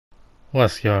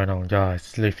What's going on, guys?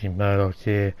 It's Luffy Murdoch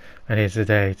here, and here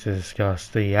today to discuss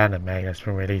the anime that's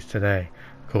been released today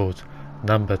called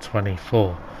Number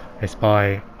 24. It's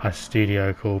by a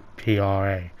studio called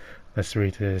PRA. Let's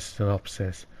read the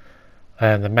synopsis.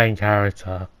 The main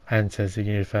character enters the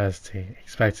university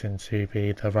expecting to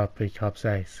be the rugby club's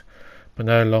ace, but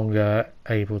no longer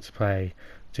able to play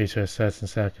due to certain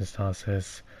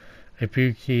circumstances.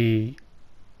 Ibuki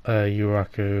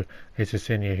Yuraku is a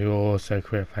senior who also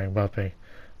quit playing rugby.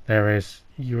 There is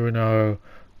Yuno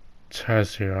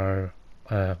Terzio,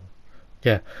 um,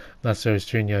 yeah, Natsuo's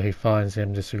junior, who finds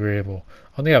him disagreeable.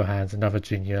 On the other hand, another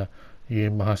junior, Yu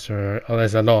Masaru,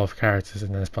 there's a lot of characters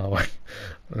in this, by the way,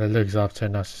 that looks after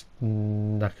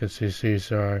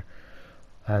Nakatsusuzuro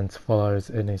and follows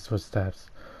in his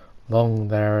footsteps. Long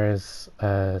there is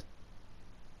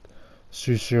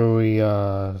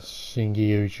Sushuya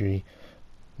Shingyuji,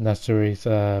 Natsuo's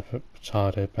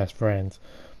childhood best friend.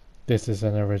 This is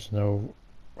an original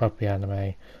rugby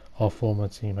anime of former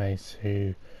teammates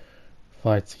who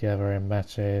fight together in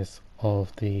matches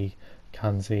of the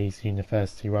Kansas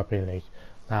University Rugby League.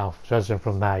 Now, judging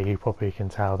from that, you probably can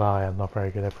tell that I am not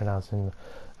very good at pronouncing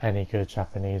any good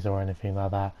Japanese or anything like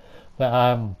that.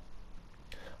 But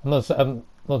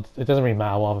it doesn't really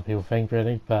matter what other people think,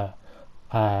 really. But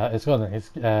it's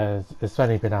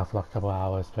only been out for like a couple of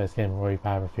hours, but it's getting really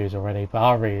bad reviews already. But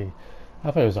I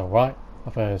thought it was alright. I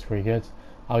thought it was pretty good.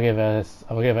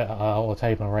 I'll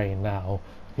take my rating now.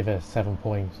 Give it a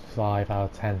 7.5 out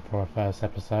of 10 for a first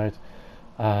episode.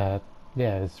 Uh,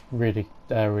 yeah, it's really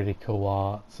cool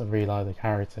art. I really like the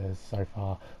characters so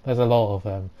far. There's a lot of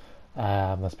them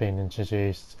that's been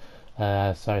introduced,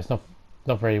 so it's not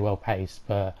very well paced.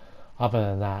 But other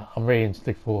than that, I'm really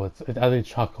looking forward. I did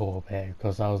chuckle a bit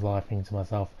because I was laughing to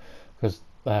myself because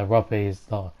rugby is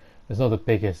not it's not the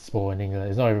biggest sport in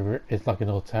England. It's like an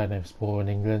alternative sport in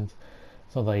England.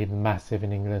 It's not like massive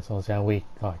in England. So obviously, we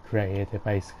like created it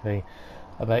basically.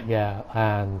 But yeah,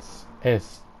 and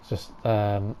it's just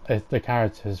the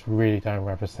characters really don't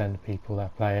represent the people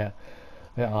that play it.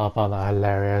 I find that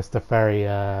hilarious. The very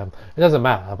it doesn't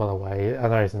matter, by the way. I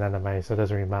know it's an anime, so it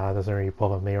doesn't really matter. It doesn't really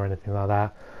bother me or anything like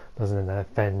that. It doesn't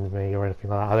offend me or anything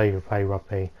like that. I don't even play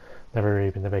rugby. Never really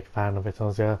been a big fan of it,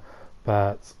 honestly.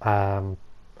 But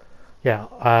yeah,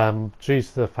 due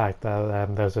to the fact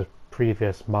that there's a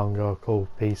previous manga called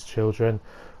Peace Children,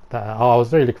 that I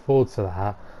was really looking forward to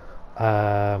that.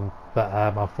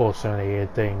 But unfortunately,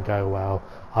 it didn't go well.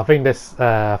 I think this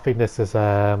is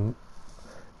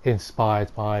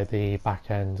inspired by the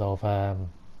back end of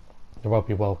the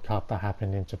Rugby World Cup that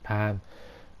happened in Japan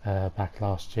back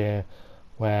last year,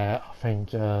 where I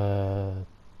think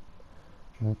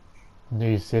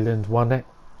New Zealand won it.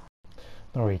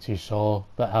 Not really too sure,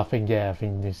 but I think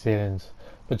New Zealand.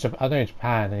 But I know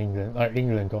Japan and England. Like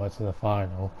England got into the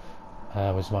final,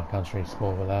 which is my country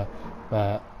sport with that.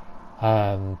 But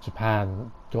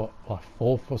Japan got like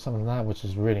fourth or something like that, which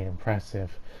is really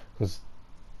impressive. Because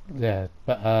yeah,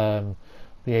 but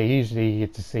yeah, usually you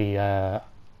get to see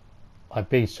like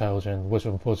Beach Children, which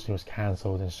unfortunately was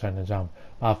cancelled in Shonen Jump.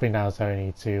 But I think that was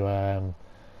only to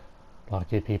like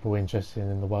get people interested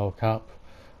in the World Cup,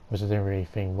 which I didn't really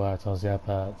think worked on yet.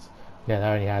 But yeah, they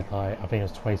only had like I think it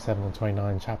was 27 and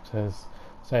 29 chapters,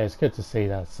 so it's good to see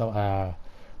that some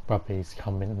rugby's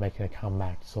coming making a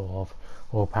comeback sort of.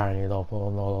 Or apparently not a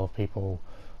lot of people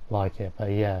like it,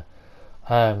 but yeah,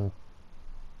 um,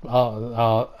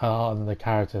 and the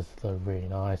characters look really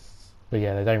nice. But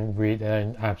yeah, they don't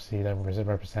absolutely don't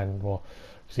represent what.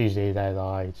 Cause usually they're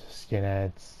like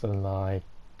skinheads and like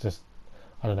just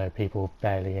I don't know people with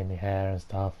barely any hair and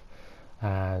stuff.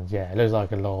 And yeah, it looks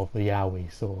like a lot of the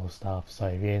yaoi sort of stuff. So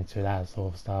if you're into that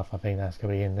sort of stuff, I think that's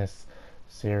gonna be in this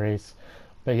series.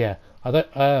 But yeah, I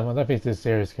don't think this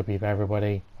series could be for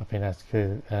everybody. I think that's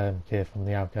clear from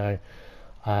the outgo.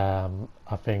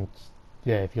 I think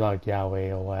yeah, if you like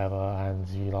yaoi or whatever, and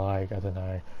you like I don't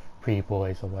know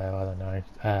pre-boys or whatever, I don't know,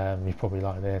 you probably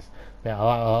like this. But yeah,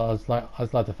 I just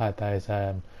like the fact that it's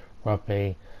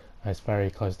rugby. It's very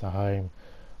close to home,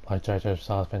 like JoJo's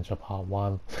Bizarre Adventure Part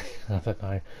One. I don't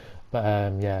know, but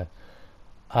yeah.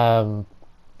 Um,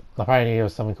 Apparently there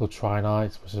was something called Try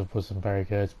Nights, which wasn't very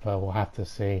good, but we'll have to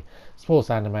see. Sports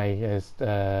anime is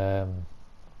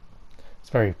it's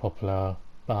very popular,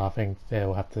 but I think yeah,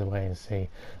 we'll have to wait and see.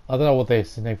 I don't know what the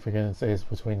significance is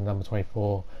between number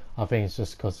 24. I think it's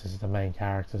just because this is the main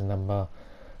character's number,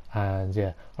 and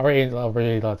yeah, I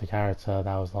really like the character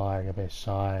that was like a bit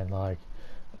shy and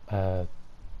uh,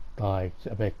 like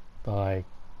a bit like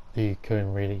he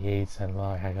couldn't really eat and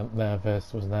like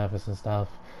was nervous and stuff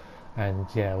and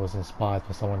yeah, was inspired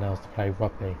by someone else to play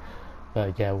rugby.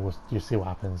 But yeah, you'll see what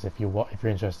happens if you're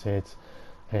interested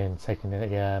in taking the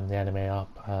anime up.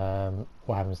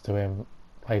 What happens to him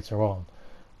later on?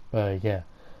 But yeah.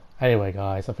 Anyway,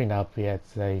 guys, I think that'll be it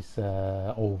today's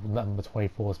all number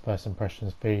 24's first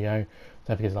impressions video.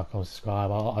 Don't forget to like and subscribe.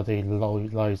 I'll do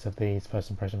loads of these first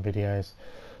impression videos,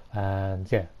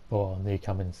 and yeah, for new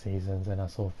coming seasons and that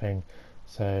sort of thing.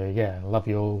 So yeah, love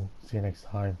you all. See you next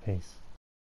time. Peace.